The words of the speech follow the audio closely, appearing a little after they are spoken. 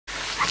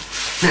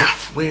Now,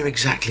 where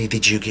exactly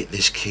did you get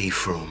this key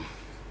from?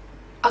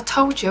 I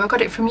told you, I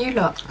got it from you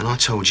lot. And I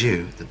told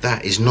you that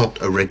that is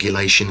not a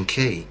regulation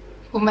key.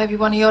 Well, maybe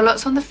one of your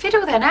lot's on the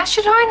fiddle then. How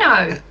should I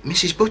know?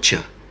 Mrs.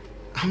 Butcher,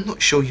 I'm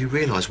not sure you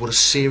realise what a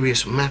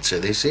serious matter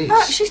this is.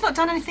 But she's not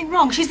done anything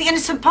wrong. She's the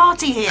innocent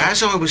party here.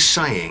 As I was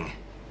saying,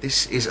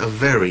 this is a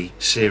very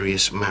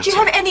serious matter. Do you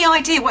have any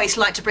idea what it's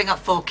like to bring up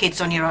 4 kids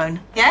on your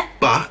own? Yeah?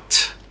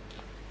 But,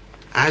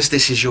 as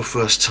this is your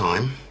first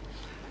time,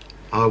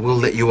 I will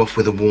let you off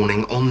with a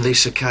warning on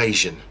this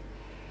occasion.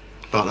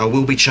 But I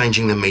will be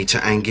changing the meter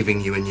and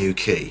giving you a new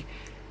key,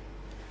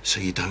 so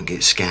you don't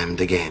get scammed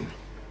again.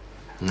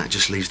 And that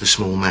just leaves the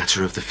small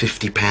matter of the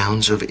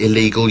 £50 of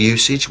illegal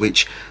usage,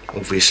 which,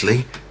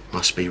 obviously,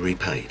 must be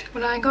repaid.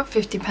 Well, I ain't got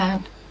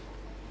 £50.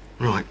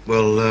 Right,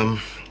 well,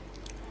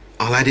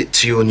 I'll add it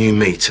to your new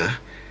meter,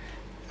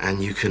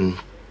 and you can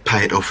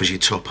pay it off as you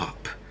top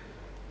up.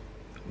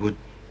 Would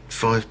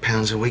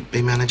 £5 a week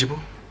be manageable?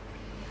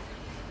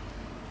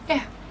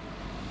 Yeah.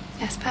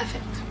 That's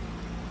perfect.